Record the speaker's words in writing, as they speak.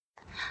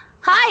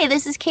Hi,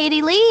 this is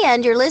Katie Leigh,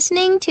 and you're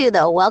listening to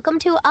the Welcome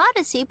to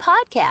Odyssey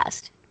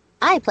podcast.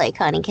 I play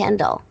Connie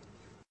Kendall.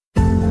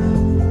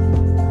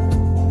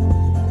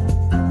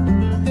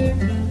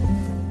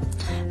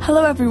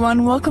 Hello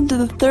everyone, welcome to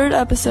the third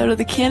episode of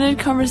the Candid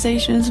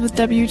Conversations with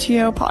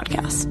WTO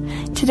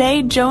podcast.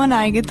 Today, Joe and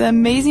I get the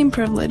amazing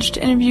privilege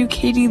to interview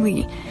Katie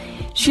Leigh.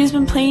 She has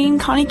been playing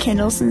Connie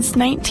Kendall since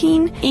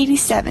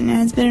 1987 and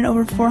has been in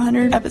over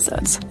 400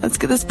 episodes. Let's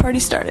get this party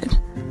started.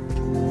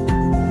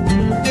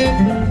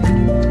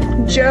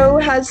 Joe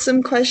has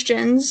some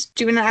questions.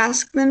 Do you want to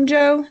ask them,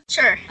 Joe?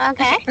 Sure.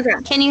 Okay.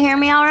 Can you hear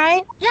me all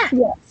right? Yeah.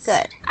 Yes.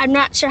 Good. I'm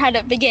not sure how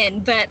to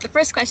begin, but the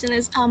first question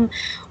is,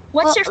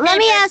 what's your favorite... Let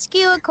me ask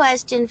you a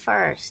question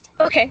first.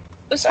 Okay.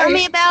 Oh, sorry. Tell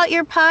me about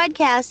your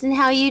podcast and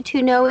how you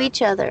two know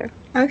each other.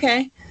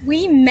 Okay.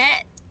 We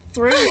met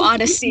through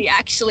Odyssey,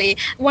 actually.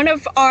 One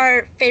of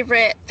our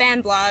favorite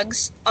fan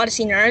blogs,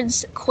 Odyssey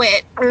Nerds,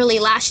 quit early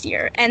last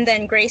year, and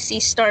then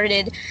Gracie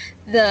started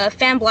the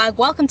fan blog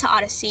Welcome to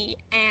Odyssey,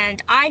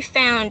 and I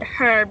found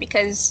her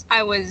because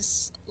I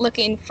was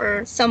looking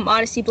for some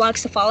Odyssey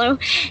blogs to follow,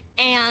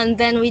 and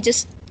then we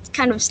just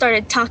kind of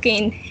started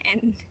talking,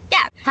 and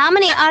yeah. How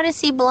many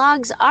Odyssey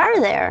blogs are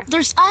there?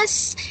 There's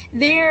us,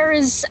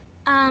 there's...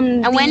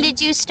 and when did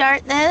you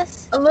start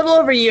this? A little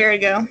over a year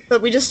ago,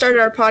 but we just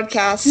started our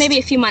podcast. Maybe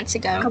a few months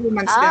ago. A couple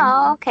months ago.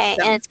 Oh, okay.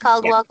 So, and it's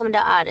called yeah. Welcome to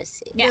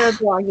Odyssey. Yeah. The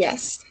blog,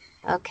 yes.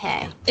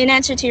 Okay. In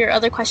answer to your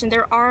other question,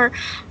 there are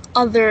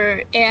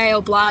other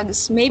AIO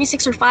blogs, maybe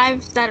 6 or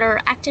 5, that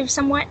are active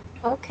somewhat.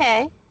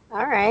 Okay.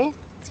 All right.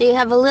 So you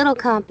have a little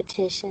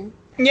competition.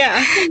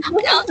 Yeah.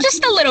 Well,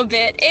 just a little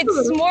bit.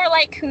 It's more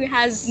like who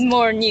has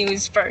more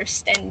news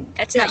first, and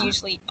that's not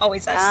usually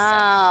always us.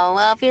 Oh,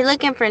 well, if you're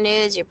looking for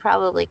news, you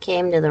probably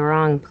came to the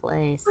wrong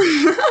place.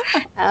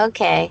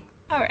 Okay.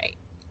 All right.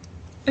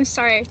 I'm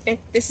sorry if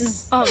this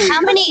is...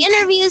 How many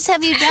interviews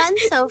have you done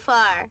so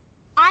far?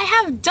 I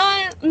have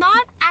done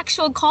not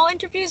actual call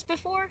interviews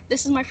before.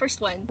 This is my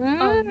first one.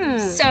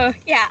 So,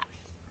 yeah.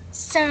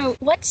 So,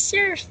 what's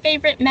your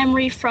favorite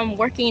memory from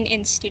working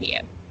in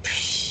studio?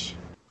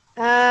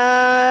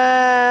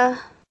 I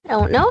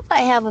don't know if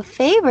I have a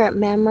favorite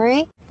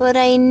memory, but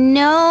I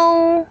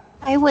know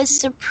I was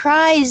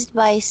surprised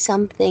by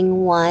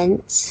something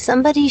once.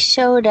 Somebody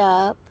showed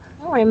up.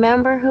 I don't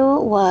remember who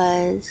it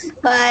was.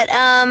 But,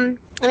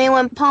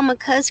 when Paul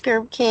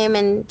McCusker came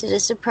and did a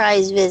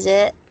surprise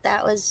visit,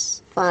 that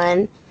was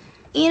fun.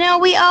 You know,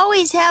 we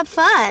always have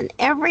fun.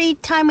 Every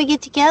time we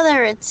get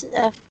together, it's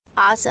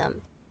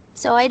awesome.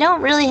 So I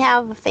don't really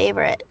have a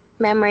favorite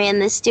memory in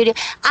the studio.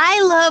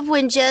 I love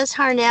when Jess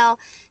Harnell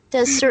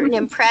does certain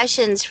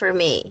impressions for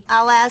me.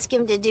 I'll ask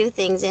him to do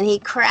things and he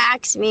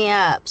cracks me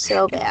up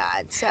so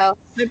bad. So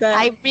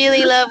I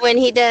really love when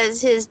he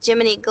does his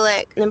Jiminy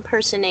Glick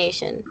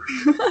impersonation.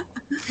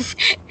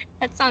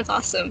 That sounds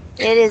awesome.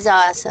 It is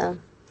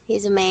awesome.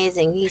 He's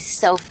amazing. He's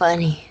so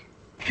funny.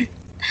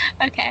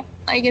 Okay,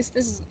 I guess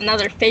this is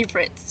another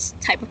favorite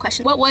type of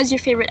question. What was your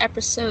favorite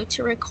episode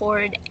to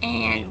record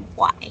and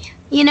why?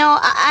 You know,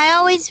 I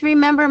always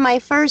remember my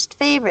first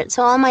favorite,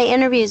 so all my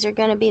interviews are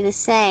going to be the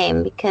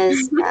same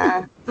because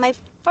my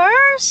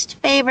first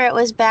favorite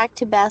was Back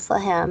to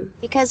Bethlehem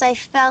because I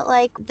felt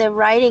like the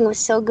writing was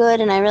so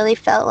good and I really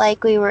felt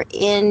like we were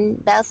in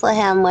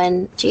Bethlehem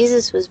when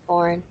Jesus was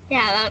born.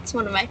 Yeah, that's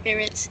one of my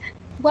favorites.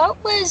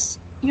 What was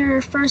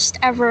your first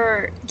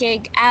ever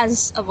gig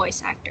as a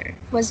voice actor?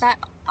 Was that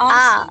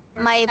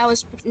Odyssey? That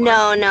was before?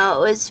 No,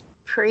 it was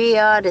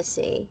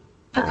pre-Odyssey.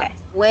 Okay.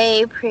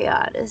 Way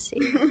pre-Odyssey.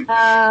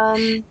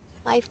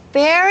 My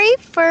very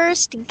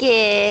first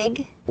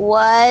gig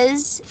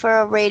was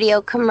for a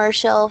radio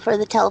commercial for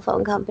the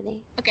telephone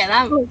company. Okay,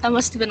 that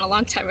must have been a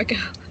long time ago.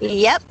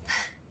 Yep.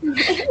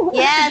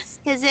 Yes,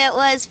 because it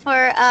was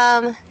for,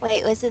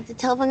 was it the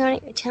telephone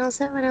company? Channel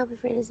 7, I'll be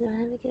afraid doesn't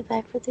know how to get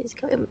back for these.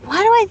 Why do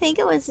I think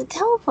it was the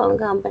telephone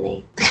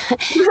company?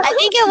 I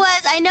think it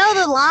was, I know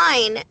the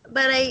line,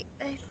 but I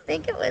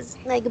think it was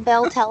like a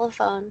Bell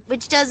Telephone,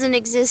 which doesn't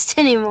exist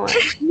anymore.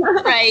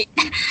 Right.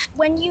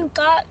 When you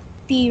got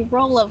the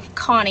role of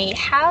Connie,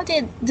 how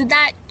did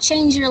that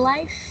change your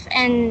life?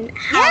 And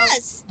how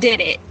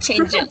did it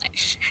change your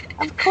life?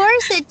 Of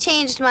course it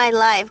changed my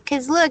life,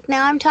 because look,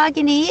 now I'm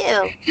talking to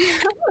you.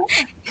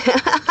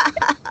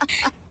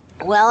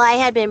 Well, I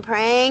had been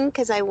praying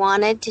because I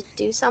wanted to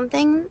do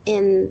something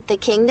in the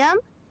kingdom.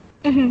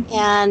 Mm-hmm.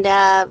 And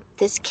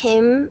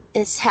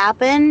this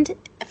happened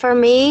for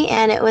me,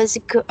 and it was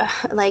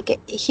like a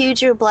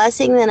huger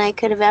blessing than I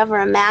could have ever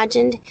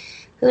imagined.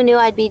 Who knew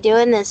I'd be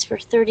doing this for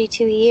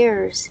 32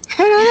 years?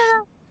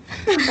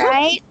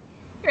 Right?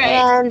 Right.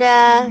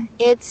 And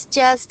it's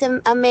just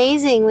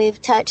amazing.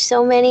 We've touched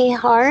so many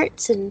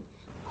hearts and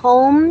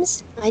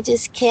homes. I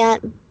just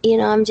can't,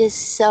 I'm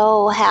just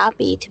so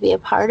happy to be a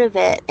part of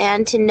it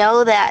and to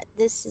know that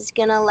this is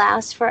going to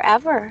last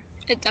forever.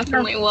 It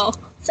definitely will.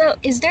 So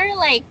is there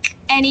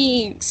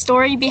any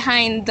story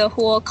behind the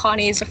whole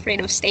Connie is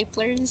afraid of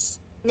staplers?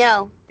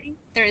 No.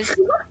 There's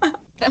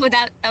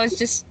that was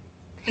just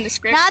in the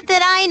script? Not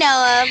that I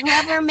know of.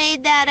 Whoever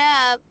made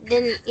that up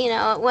didn't,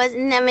 it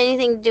wasn't have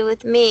anything to do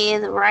with me.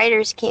 The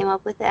writers came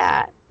up with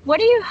that. What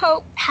do you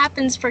hope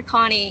happens for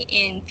Connie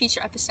in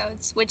future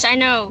episodes? Which I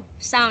know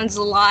sounds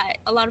a lot.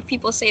 A lot of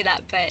people say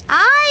that, but...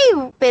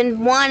 I've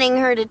been wanting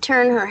her to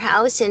turn her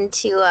house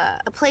into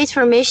a place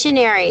for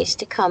missionaries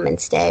to come and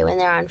stay when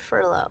they're on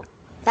furlough.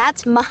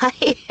 That's what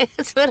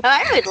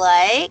I would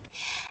like.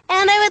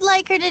 And I would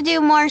like her to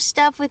do more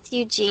stuff with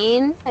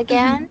Eugene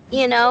again.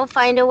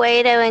 Find a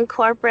way to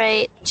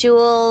incorporate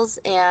Jules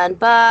and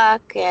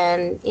Buck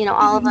and,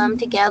 all of them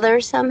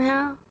together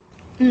somehow.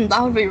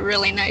 That would be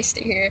really nice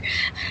to hear.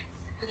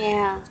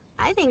 Yeah,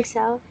 I think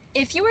so.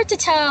 If you were to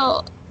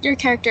tell your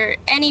character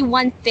any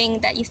one thing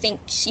that you think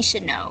she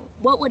should know,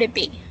 what would it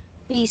be?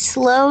 Be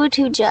slow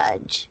to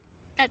judge.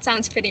 That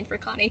sounds fitting for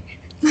Connie.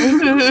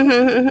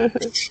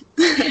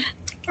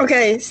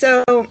 Okay,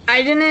 so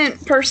I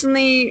didn't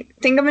personally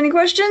think of any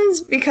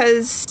questions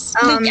because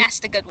Luke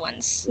asked the good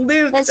ones.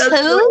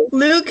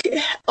 Luke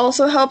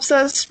also helps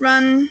us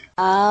run.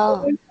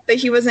 Oh. But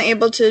he wasn't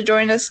able to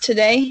join us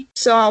today,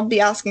 so I'll be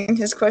asking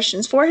his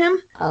questions for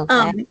him.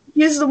 Okay.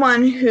 He's the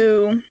one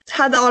who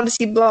had the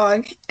Odyssey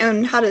blog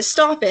and how to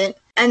stop it,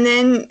 and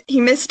then he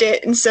missed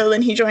it, and so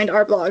then he joined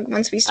our blog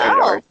once we started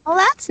ours. Well,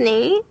 that's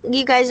neat.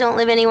 You guys don't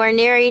live anywhere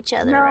near each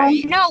other,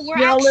 right? No, we're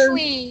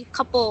actually a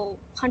couple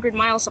 100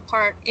 miles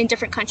apart in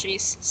different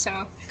countries,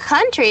 so...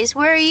 Countries?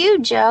 Where are you,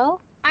 Joe?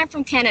 I'm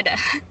from Canada.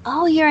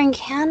 Oh, you're in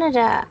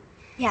Canada.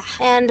 Yeah.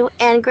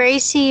 And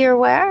Gracie, you're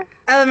where?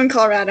 I live in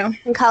Colorado.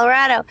 In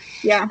Colorado.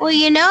 Yeah.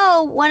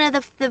 Well, one of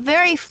the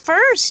very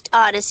first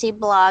Odyssey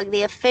blog,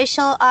 the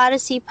official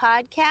Odyssey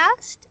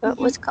podcast, what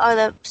was called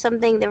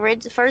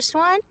the first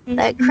one,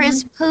 that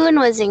Chris Poon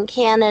was in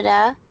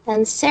Canada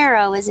and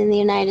Sarah was in the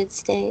United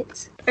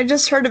States. I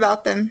just heard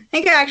about them. I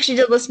think I actually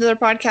did listen to their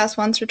podcast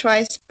once or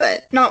twice,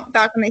 but not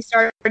back when they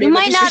started. You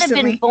might not have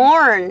been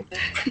born.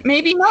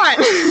 Maybe not.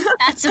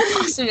 That's a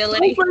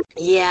possibility.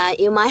 Yeah,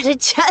 you might have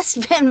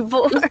just been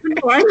born.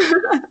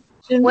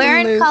 Where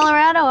in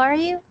Colorado are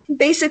you?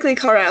 Basically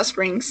Colorado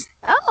Springs.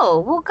 Oh,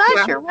 well,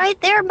 gosh, you're right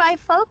there by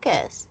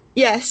Focus.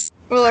 Yes.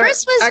 Well,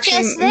 Chris was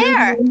just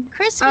there.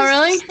 Chris was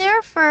really? just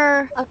there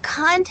for a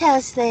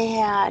contest they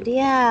had.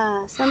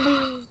 Yeah,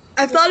 somebody...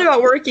 I've thought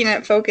about working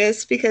at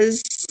Focus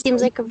because...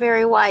 Seems like a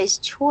very wise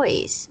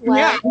choice. Well,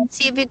 yeah.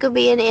 See if you could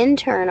be an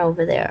intern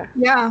over there.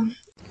 Yeah.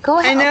 Go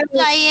help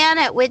Diane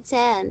at Wits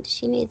End.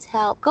 She needs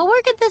help. Go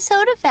work at the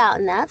soda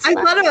fountain. That's fun.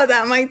 I thought about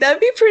that. I'm like, that'd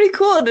be pretty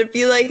cool to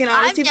be like an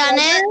Odyssey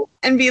blogger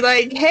and be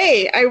like,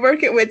 hey, I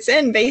work at Wits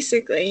End,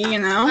 basically, I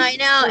know.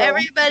 So,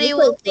 everybody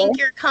will think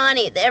you're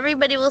Connie.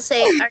 Everybody will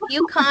say, are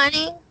you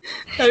Connie?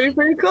 That'd be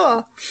pretty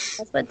cool.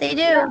 That's what they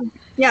do.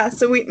 Yeah,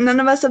 so none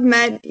of us have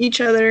met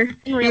each other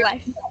in real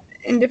life.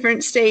 In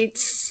different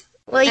states.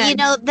 Well,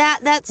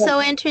 that's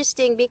so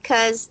interesting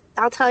because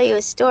I'll tell you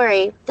a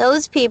story.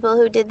 Those people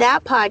who did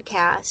that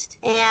podcast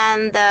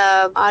and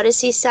the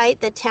Odyssey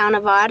site, the Town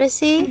of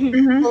Odyssey,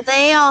 well,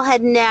 they all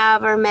had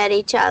never met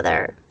each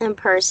other in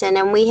person.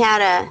 And we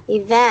had an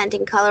event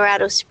in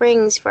Colorado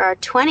Springs for our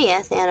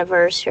 20th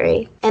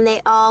anniversary. And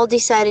they all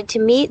decided to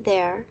meet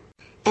there.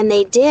 And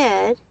they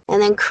did.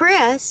 And then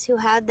Chris, who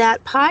had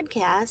that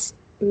podcast,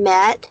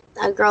 met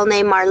a girl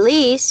named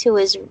Marlise, who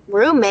was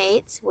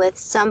roommates with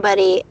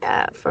somebody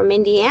from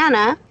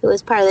Indiana, who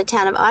was part of the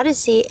Town of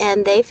Odyssey,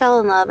 and they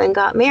fell in love and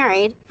got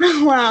married.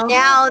 Wow.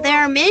 Now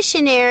they're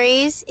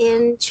missionaries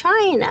in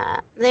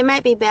China. They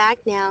might be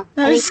back now.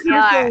 That's so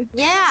cool.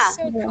 Yeah.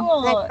 So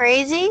cool. Isn't that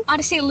crazy?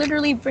 Odyssey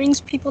literally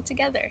brings people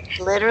together.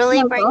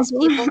 Literally brings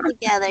people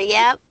together.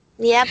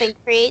 Yep,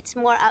 and creates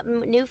more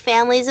new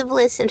families of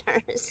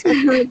listeners.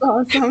 That's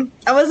awesome.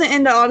 I wasn't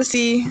into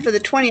Odyssey for the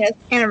 20th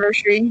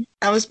anniversary.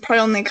 I was probably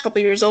only a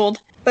couple years old.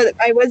 But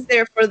I was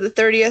there for the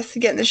 30th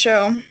getting the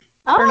show.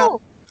 Oh.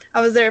 I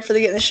was there for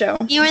getting the show.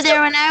 You were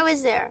there when I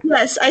was there.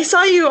 Yes, I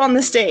saw you on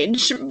the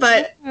stage,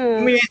 but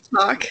we didn't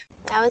talk.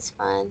 That was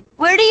fun.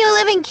 Where do you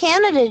live in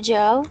Canada,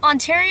 Joe?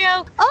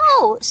 Ontario.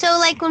 Oh, so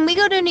like when we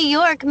go to New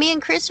York, me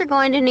and Chris are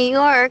going to New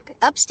York,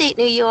 upstate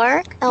New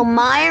York.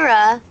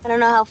 Elmira, I don't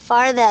know how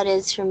far that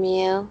is from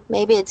you.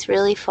 Maybe it's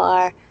really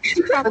far.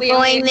 We're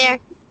going there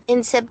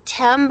in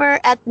September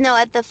at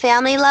the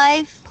Family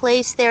Life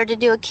place there to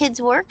do a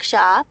kids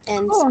workshop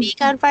and speak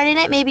on Friday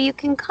night. Maybe you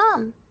can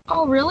come.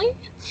 Oh, really?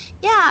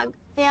 Yeah,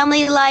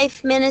 Family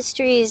Life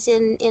Ministries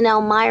in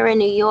Elmira,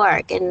 New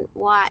York, and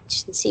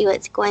watch and see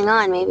what's going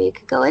on. Maybe you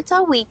could go. It's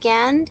a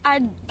weekend.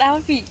 That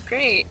would be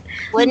great.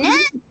 Wouldn't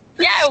it?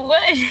 Yeah, it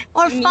would.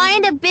 Or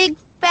find a big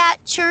fat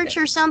church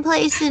or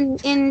someplace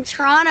in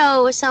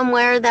Toronto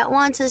somewhere that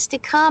wants us to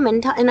come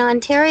in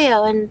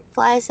Ontario and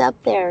fly us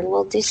up there, and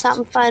we'll do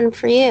something fun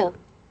for you.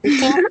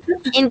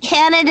 In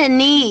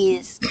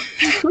Cantonese.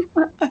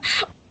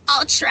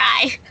 I'll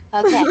try.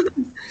 Okay.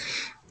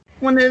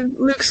 One of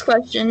Luke's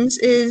questions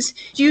is,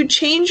 do you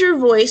change your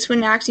voice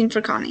when acting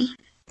for Connie?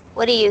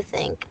 What do you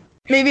think?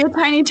 Maybe a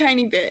tiny,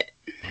 tiny bit.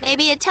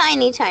 Maybe a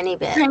tiny, tiny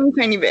bit. Tiny,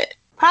 tiny bit.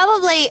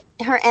 Probably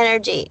her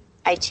energy.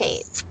 I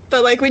changed.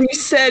 But like when you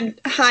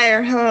said hi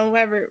or hello,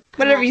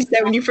 whatever you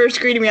said when you first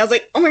greeted me, I was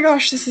like, oh my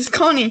gosh, this is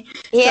Connie.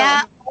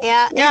 Yeah, So,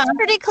 yeah.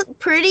 It's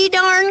pretty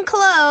darn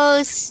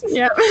close.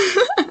 Yeah.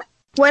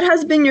 What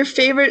has been your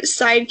favorite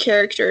side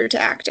character to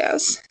act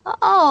as?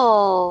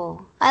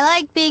 Oh, I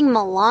like being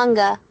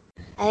Malanga.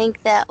 I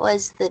think that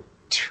was the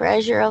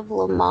Treasure of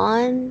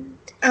Lamont.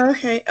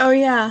 Okay. Oh,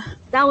 yeah.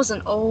 That was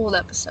an old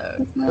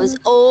episode. It was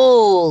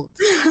old.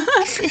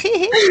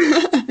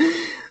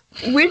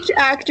 Which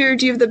actor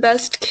do you have the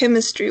best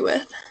chemistry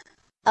with?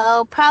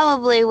 Oh,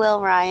 probably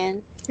Will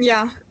Ryan.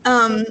 Yeah.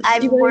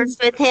 I worked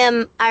with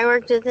him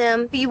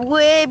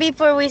way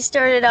before we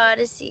started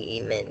Odyssey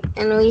even.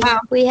 And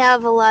we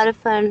have a lot of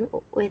fun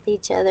with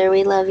each other.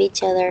 We love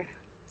each other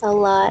a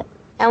lot.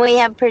 And we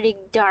have pretty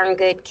darn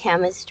good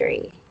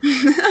chemistry.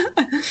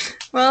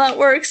 Well, that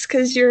works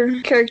because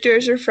your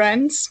characters are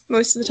friends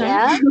most of the time.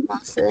 Yeah,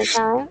 most of the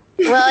time.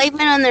 Well, even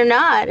when they're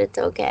not, it's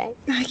okay.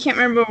 I can't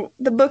remember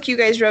the book you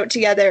guys wrote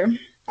together.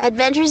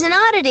 Adventures in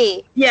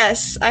Oddity.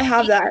 Yes, I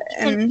have that.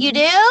 And you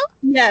do?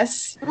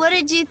 Yes. What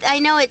did you... I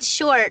know it's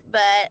short,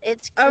 but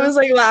it's... I was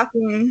like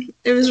laughing.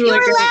 It was really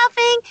good. You were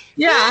laughing?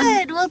 Yeah.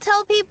 Good. Well,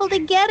 tell people to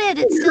get it.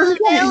 It's still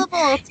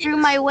available through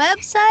my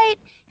website.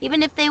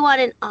 Even if they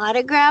want an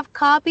autographed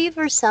copy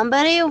for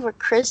somebody over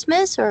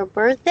Christmas or a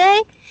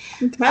birthday,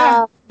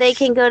 they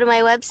can go to my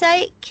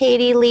website,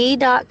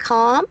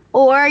 katieleigh.com,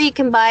 or you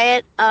can buy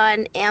it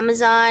on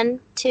Amazon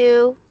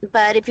too.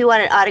 But if you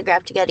want it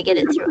autographed, you got to get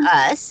it through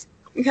us.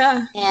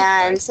 Yeah.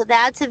 And so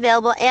that's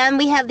available. And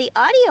we have the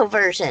audio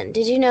version.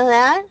 Did you know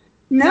that?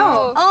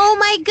 No. Oh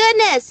my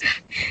goodness.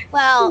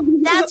 Well,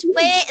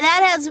 that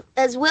has,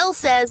 as Will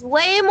says,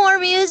 way more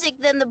music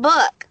than the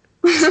book.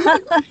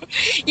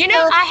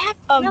 I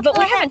have, but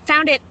we haven't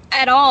found it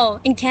at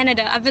all in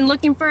Canada. I've been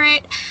looking for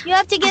it. You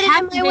have to get it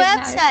on my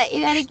website.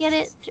 You got to get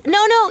it.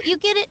 No, you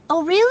get it.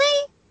 Oh,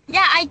 really?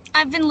 Yeah,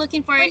 I've been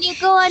looking for it. When you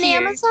go on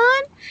Amazon?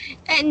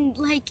 And,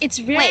 it's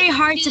very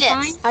hard to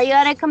find. Are you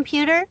on a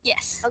computer?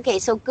 Yes. Okay,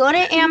 so go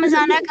to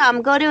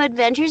Amazon.com, go to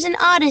Adventures in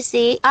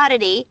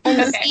Oddity,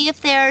 and see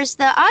if there's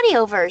the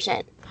audio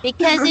version.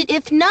 Because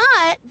if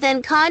not,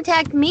 then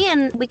contact me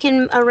and we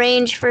can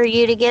arrange for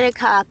you to get a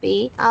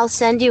copy. I'll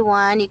send you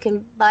one. You can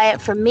buy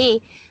it from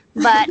me.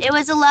 But it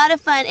was a lot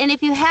of fun. And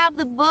if you have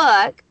the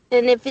book,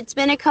 and if it's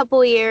been a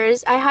couple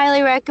years, I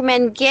highly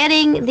recommend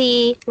getting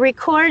the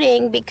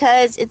recording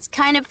because it's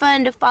kind of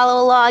fun to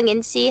follow along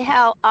and see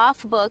how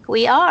off book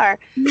we are.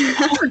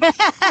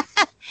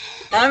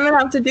 I'm going to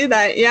have to do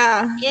that,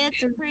 yeah.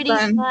 It's pretty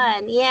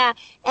fun, yeah.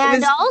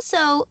 And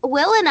also,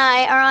 Will and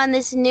I are on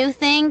this new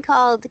thing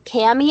called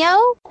Cameo.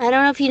 I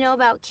don't know if you know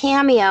about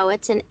Cameo.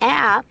 It's an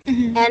app,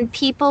 and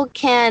people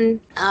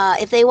can,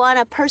 if they want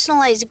a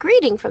personalized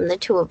greeting from the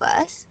two of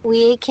us,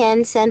 we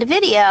can send a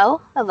video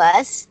of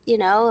us,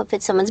 if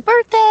it's someone's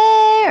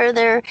birthday or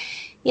they're,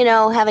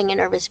 having a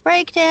nervous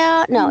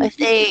breakdown. No, if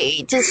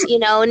they just,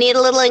 need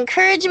a little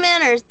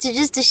encouragement or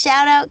just a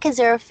shout out because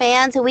they're a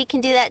fan, so we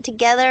can do that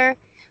together.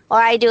 Or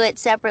I do it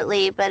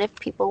separately, but if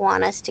people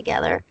want us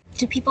together.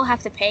 Do people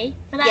have to pay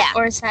for that? Yeah.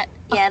 Or is that...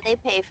 Yeah, they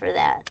pay for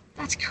that.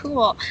 That's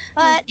cool.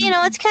 But,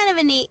 it's kind of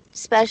a neat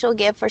special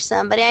gift for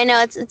somebody. I know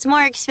it's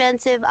more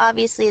expensive,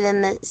 obviously,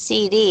 than the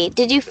CD.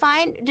 Did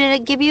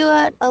it give you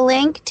a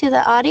link to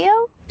the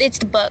audio? It's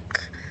the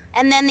book.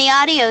 And then the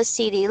audio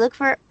CD. Look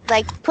for,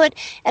 put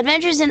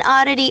Adventures in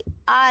Oddity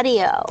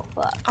audio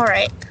book. All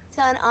right. It's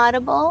on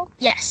Audible.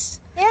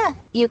 Yes. Yeah.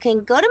 You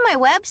can go to my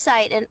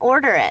website and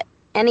order it.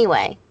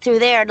 Anyway, through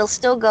there, it'll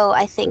still go,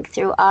 I think,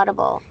 through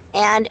Audible.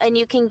 And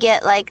you can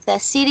get, the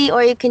CD,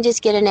 or you can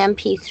just get an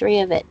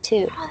MP3 of it,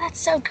 too. Oh,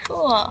 that's so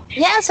cool.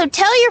 Yeah, so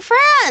tell your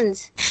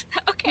friends.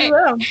 Okay.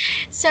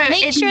 So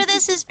make sure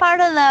this is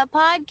part of the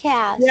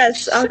podcast.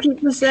 Yes, I'll keep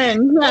this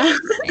in.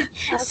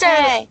 Okay.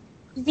 So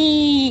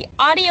the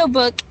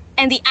audiobook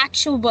and the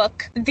actual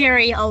book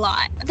vary a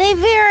lot. They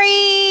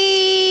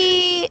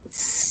vary...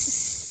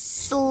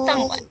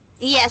 Somewhat.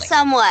 Yeah,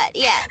 somewhat,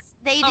 yes.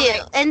 They do. Okay.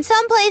 In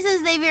some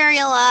places, they vary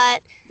a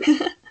lot.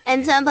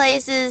 And some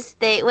places,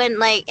 they went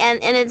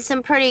and it's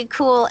some pretty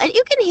cool. And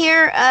you can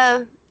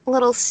hear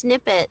little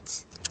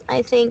snippets,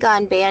 I think,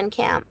 on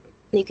Bandcamp.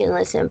 You can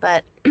listen.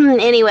 But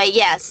anyway,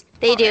 yes,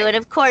 they do. And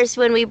of course,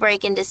 when we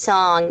break into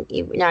song,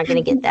 you're not going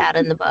to get that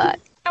in the book.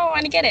 I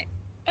want to get it.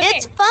 Okay.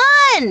 It's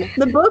fun.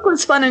 The book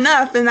was fun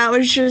enough, and that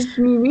was just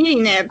me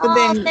reading it. But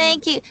then,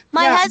 thank you.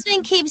 My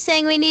husband keeps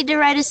saying we need to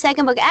write a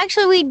second book.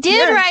 Actually, we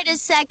did write a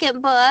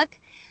second book.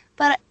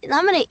 But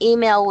I'm going to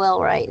email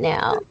Will right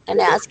now and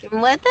ask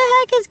him what the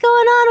heck is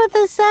going on with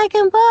the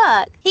second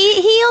book.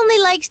 He only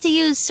likes to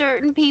use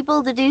certain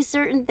people to do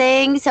certain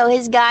things. So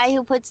his guy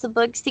who puts the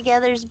books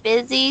together is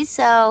busy.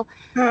 So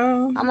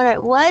I'm going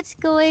to, what's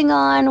going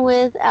on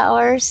with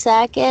our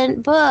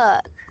second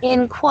book?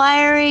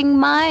 Inquiring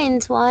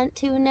minds want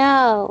to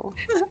know.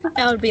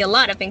 That would be a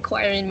lot of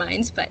inquiring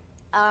minds, but...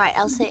 All right,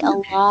 I'll say a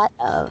lot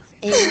of.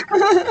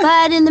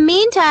 But in the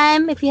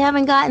meantime, if you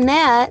haven't gotten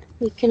that,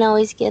 you can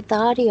always get the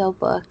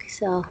audiobook.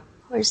 So,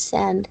 or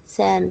send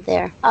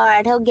there. All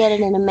right, he'll get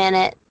it in a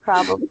minute,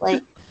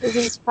 probably. 'Cause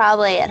he's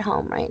probably at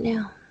home right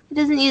now. He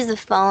doesn't use the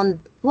phone.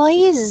 Well,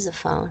 he uses the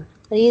phone,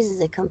 but he uses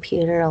the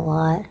computer a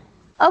lot.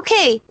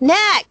 Okay,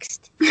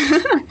 next. After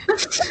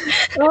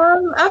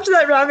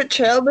that rabbit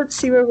trail, let's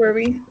see, where were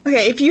we?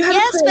 Okay, if you had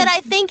Yes, but I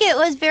think it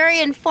was very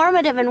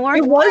informative and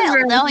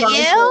worthwhile, don't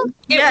you?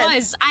 It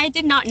was. I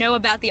did not know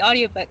about the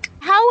audiobook.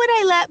 How would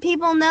I let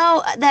people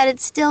know that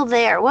it's still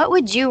there? What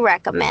would you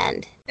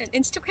recommend? An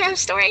Instagram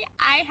story?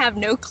 I have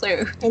no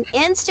clue. An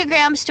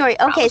Instagram story.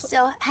 Okay,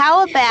 so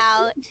how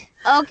about...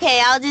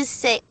 Okay, I'll just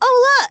say,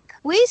 oh, look,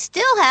 we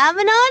still have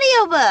an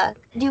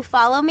audiobook. Do you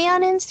follow me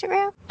on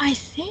Instagram? I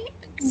think...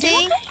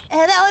 See?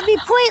 And that would be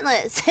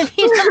pointless if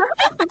you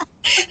don't.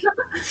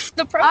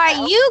 All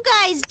right, you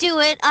guys do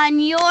it on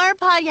your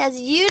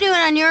podcast. You do it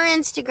on your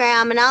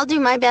Instagram, and I'll do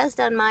my best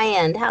on my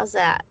end. How's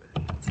that?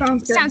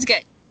 Sounds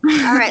good.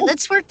 All right,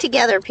 let's work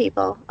together,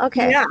 people.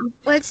 Okay. Yeah.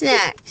 What's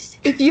next?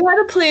 If you had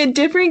to play a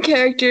different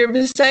character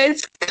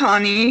besides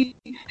Connie,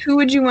 who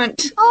would you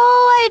want?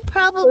 Oh, I'd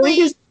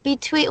probably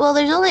well,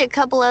 there's only a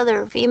couple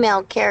other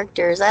female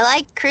characters. I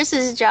like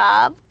Chris's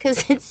job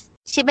because it's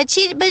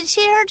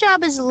her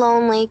job is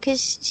lonely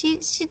because she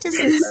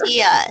doesn't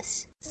see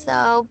us.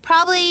 So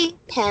probably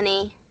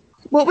Penny.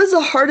 What was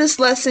the hardest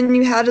lesson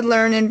you had to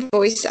learn in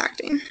voice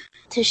acting?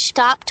 To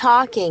stop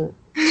talking.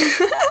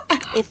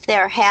 If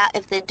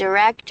the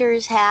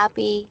director's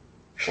happy,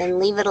 then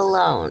leave it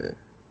alone.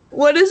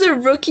 What is a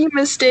rookie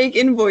mistake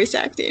in voice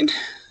acting?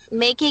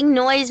 Making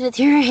noise with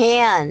your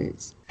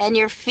hands and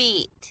your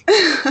feet.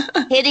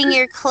 Hitting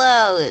your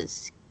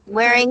clothes.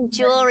 Wearing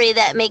jewelry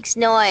that makes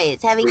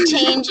noise. Having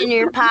change in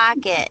your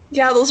pocket.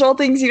 Yeah, those are all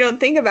things you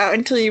don't think about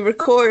until you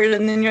record,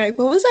 and then you're like,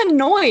 what was that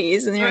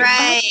noise? And you're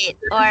right.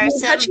 Like, or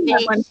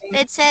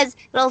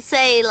it'll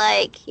say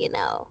like,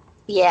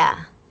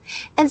 yeah.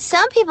 And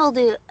some people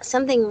do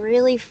something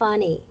really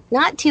funny.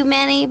 Not too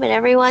many, but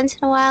every once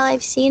in a while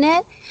I've seen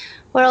it.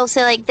 Where it'll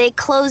say like they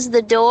close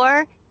the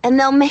door and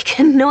they'll make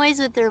a noise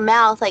with their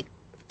mouth like,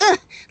 ugh,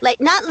 like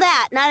not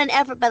an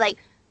effort, but like,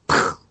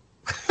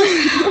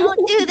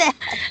 don't do that.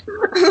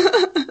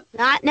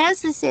 Not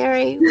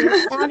necessary.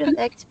 We're sound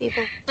effects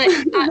people. But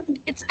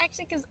it's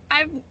actually because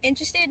I'm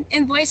interested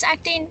in voice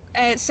acting,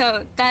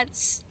 so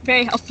that's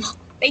very helpful.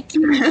 Thank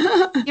you.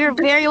 You're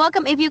very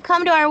welcome. If you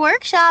come to our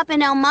workshop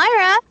in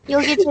Elmira,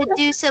 you'll get to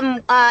do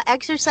some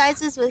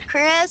exercises with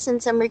Chris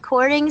and some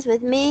recordings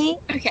with me.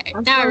 Okay,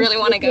 now I really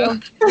want to go.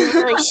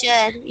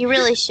 You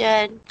really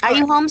should. Are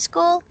you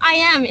homeschooled? I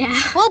am, yeah.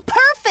 Well,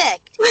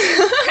 perfect.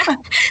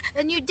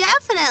 Then you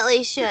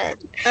definitely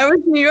should. I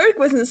wish New York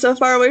wasn't so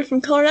far away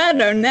from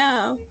Colorado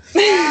now.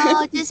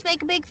 Oh, just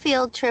make a big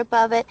field trip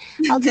of it.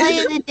 I'll tell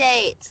you the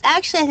dates.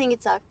 Actually, I think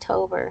it's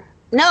October.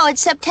 No,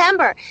 it's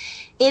September.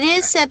 It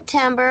is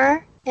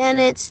September, and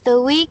it's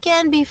the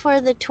weekend before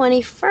the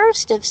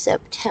 21st of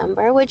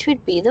September, which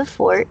would be the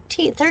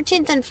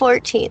 13th and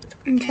 14th.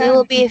 Okay. It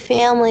will be a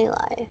family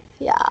life,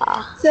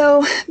 yeah.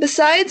 So,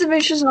 besides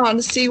Adventures in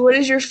Odyssey, what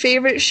is your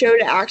favorite show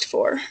to act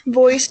for,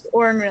 voiced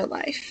or in real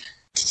life?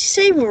 Did you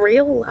say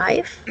real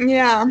life?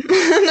 Yeah,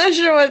 I'm not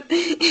sure what...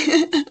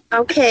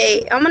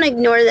 Okay, I'm going to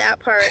ignore that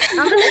part.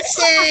 I'm going to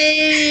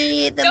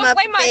say the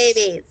Muppet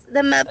Babies.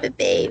 The Muppet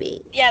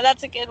Babies. Yeah,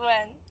 that's a good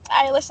one.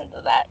 I listened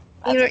to that.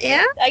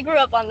 Yeah? I grew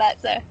up on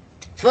that, so.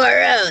 Far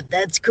out,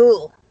 that's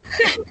cool.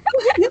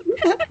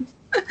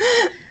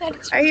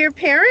 Are your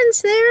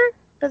parents there?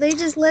 Are they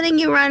just letting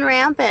you run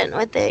rampant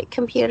with the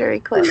computer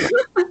equipment?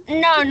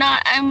 No,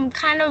 not. I'm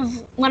kind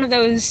of one of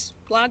those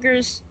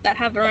bloggers that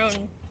have their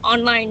own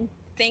online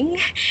thing.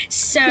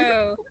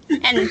 So,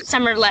 and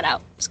some are let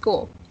out. It's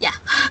cool. Yeah.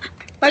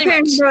 My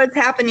parents know what's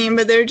happening,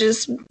 but they're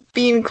just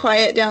being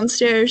quiet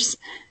downstairs.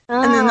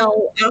 And then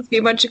they'll ask me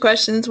a bunch of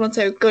questions once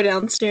I go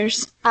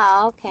downstairs.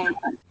 Oh, okay.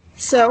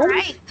 So. All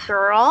right,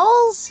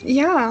 girls.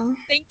 Yeah.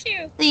 Thank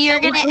you. So you're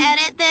going to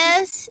edit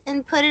this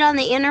and put it on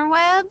the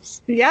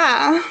interwebs?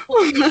 Yeah.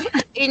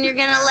 And you're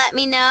going to let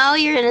me know?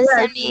 You're going to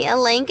send me a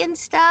link and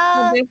stuff?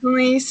 I'll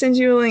definitely send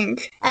you a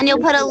link. And you'll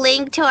put a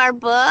link to our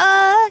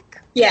book?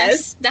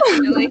 Yes.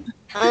 Definitely.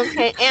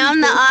 Okay.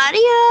 And the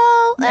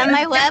audio? And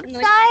my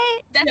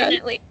website?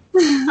 Definitely. All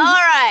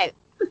right.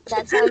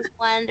 That sounds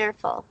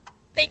wonderful.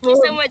 Thank you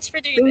so much for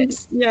doing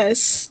this.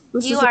 Yes.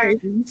 You are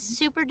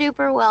super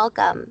duper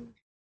welcome.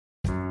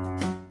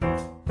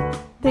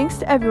 Thanks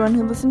to everyone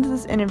who listened to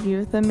this interview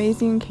with the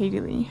amazing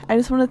Katie Leigh. I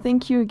just want to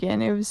thank you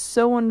again. It was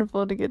so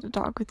wonderful to get to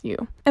talk with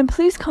you. And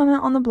please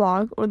comment on the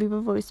blog or leave a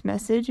voice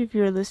message if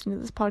you're listening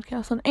to this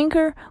podcast on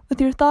Anchor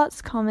with your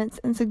thoughts, comments,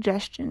 and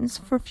suggestions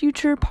for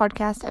future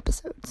podcast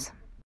episodes.